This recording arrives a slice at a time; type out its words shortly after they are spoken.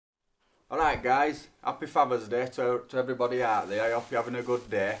Alright guys, happy Father's Day to everybody out there. I hope you're having a good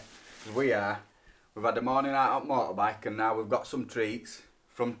day. We are. We've had the morning out on motorbike and now we've got some treats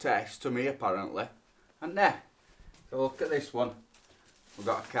from Tess to me apparently. And there. So look at this one. We've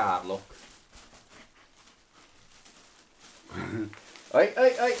got a card, look. Oi,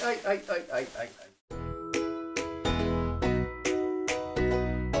 oi, oi, oi, oi, oi, oi, oi.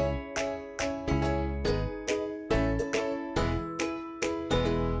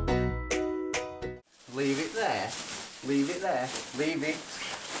 Leave it there, leave it there, leave it.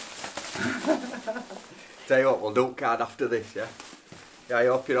 Tell you what, we'll do card after this, yeah? Yeah, I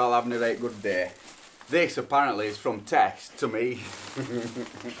hope you're all having a very good day. This apparently is from Tess to me.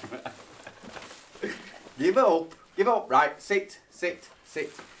 Give up, right, sit, sit,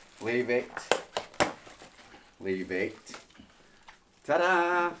 sit. Leave it, leave it.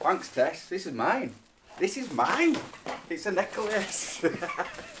 Ta-da, thanks Tess, this is mine. This is mine, it's a necklace.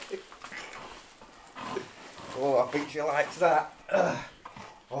 Oh, I think she likes that.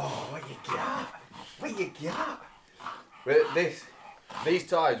 Oh, what you got? What you got? With these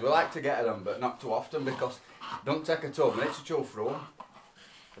toys, we like to get them, but not too often because they don't take a 2 minutes to chew through them.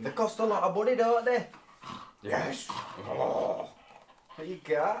 And they cost a lot of money, don't they? Yes. Oh, what you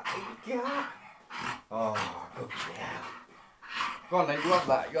got? What you got? Oh, good girl. Go on then, you have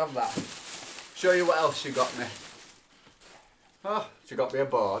that, you have that. Show you what else she got me. Oh, she got me a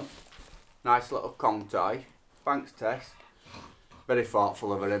bone. Nice little Kong toy. Thanks Tess. Very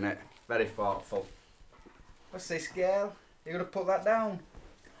thoughtful of her, innit? Very thoughtful. What's this, girl? You gonna put that down?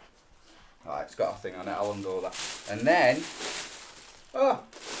 Alright, it's got a thing on it, I'll undo that. And then, oh,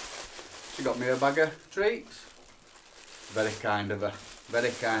 she got me a bag of treats. Very kind of her, very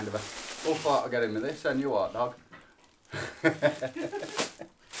kind of her. Who thought of getting me this then, you what, dog? And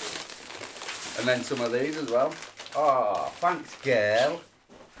then some of these as well. Oh, thanks girl.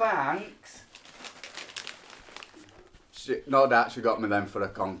 Thanks. No doubt she got me them for a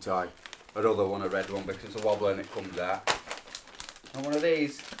Kong toy. Her other one, a red one, because it's a wobbler and it comes out. And one of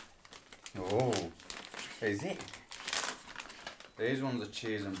these. Oh, is it? These ones are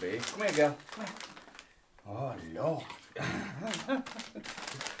cheese and beef. Come here, girl. Come here. Oh, look.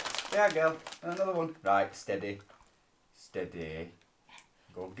 Yeah, girl. Another one. Right, steady. Steady.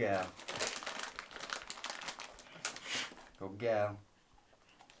 Good girl. Good girl.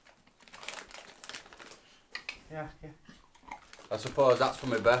 Yeah, yeah. I suppose that's for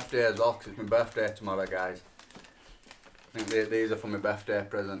my birthday as well, because it's my birthday tomorrow, guys. I think these are for my birthday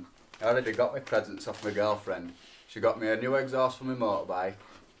present. I already got my presents off my girlfriend. She got me a new exhaust for my motorbike,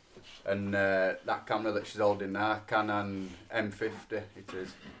 and that camera that she's holding now, Canon M50 it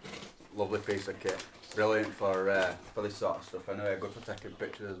is. Lovely piece of kit. Brilliant for this sort of stuff. Anyway, good for taking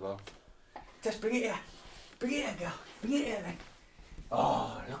pictures as well. Tess, bring it here. Bring it here, girl. Bring it here then.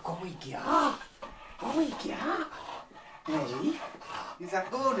 Oh, look what we got. What we got? Hey, is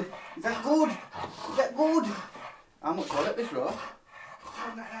that good? Is that good? Is that good? How much will it this row?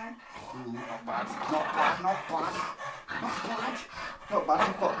 Not bad, not bad, not bad, not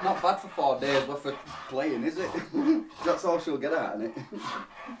bad. Not bad for 4 days worth of playing, is it? That's all she'll get out of it.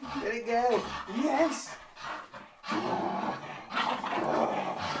 Get it, girl. Yes.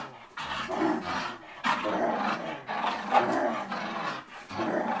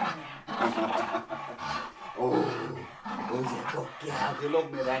 You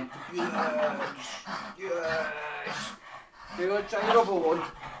love me then? Yes! Yes! You want to try your other one?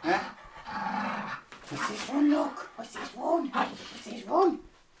 Eh? What's this one, look? What's this one? What's this one?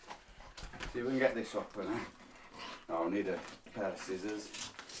 See if we can get this up, eh? Oh, we need a pair of scissors.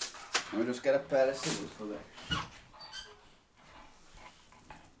 Let me just get a pair of scissors for this.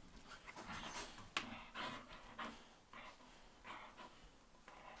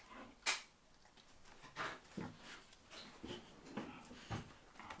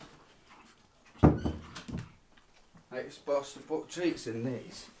 You're supposed to put treats in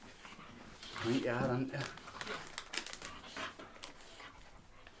these. I think you are, aren't you?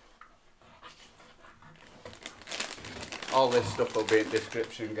 All this stuff will be in the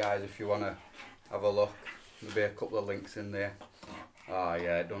description, guys, if you want to have a look. There'll be a couple of links in there. Oh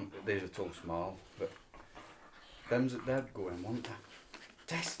yeah, these are too small, but they're going, won't they?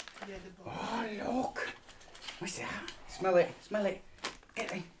 Tess! Yeah, oh look! What's that? Smell it, smell it.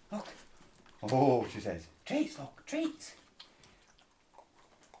 Get it, look. Oh, she says. Treats, look, treats.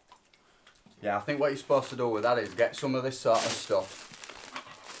 Yeah, I think what you're supposed to do with that is get some of this sort of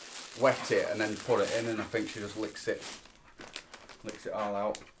stuff, wet it and then put it in, and I think she just licks it all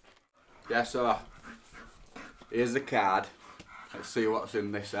out. Yeah, so here's the card. Let's see what's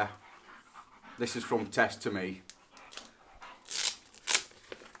in this. This is from Tess to me.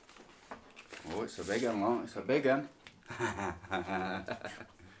 Oh, it's a big one, look. It's a big one.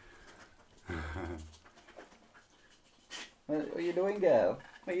 What are you doing, girl?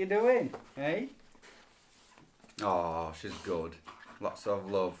 What are you doing? Hey? Oh, she's good. Lots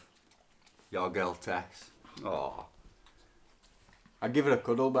of love. Your girl, Tess. Oh. I'd give her a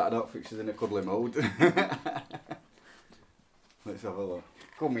cuddle, but I don't think she's in a cuddly mood. Let's have a look.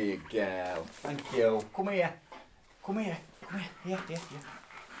 Come here, girl. Thank you. Come here. Come here. Come here. Here, here, here.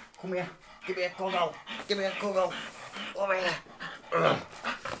 Come here. Give me a cuddle. Give me a cuddle. Come here.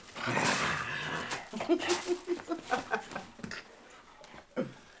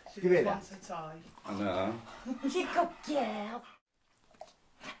 She Give me just that. wants a toy. I know. She good girl.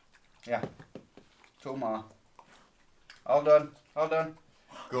 Yeah. Two more. All done. All done.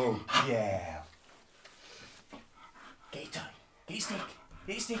 Go. Yeah. Get your toy. Get your stick.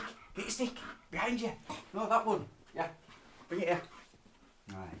 Get your stick. Get your stick. Behind you. No, that one. Yeah. Bring it here.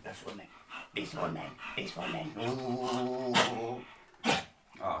 Right, this one then. This one then. This one then. Ooh.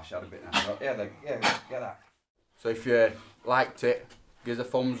 Oh, she had a bit now. Yeah, get that. So if you liked it, give us a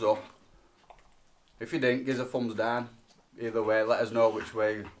thumbs up. If you didn't, give us a thumbs down. Either way, let us know which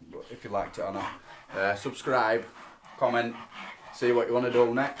way, if you liked it or not. Subscribe, comment, see what you want to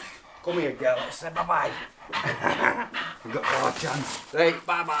do next. Come here, girl, let's say bye-bye. We've got more chance. Right,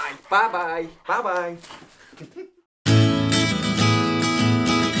 bye-bye, bye-bye, bye-bye.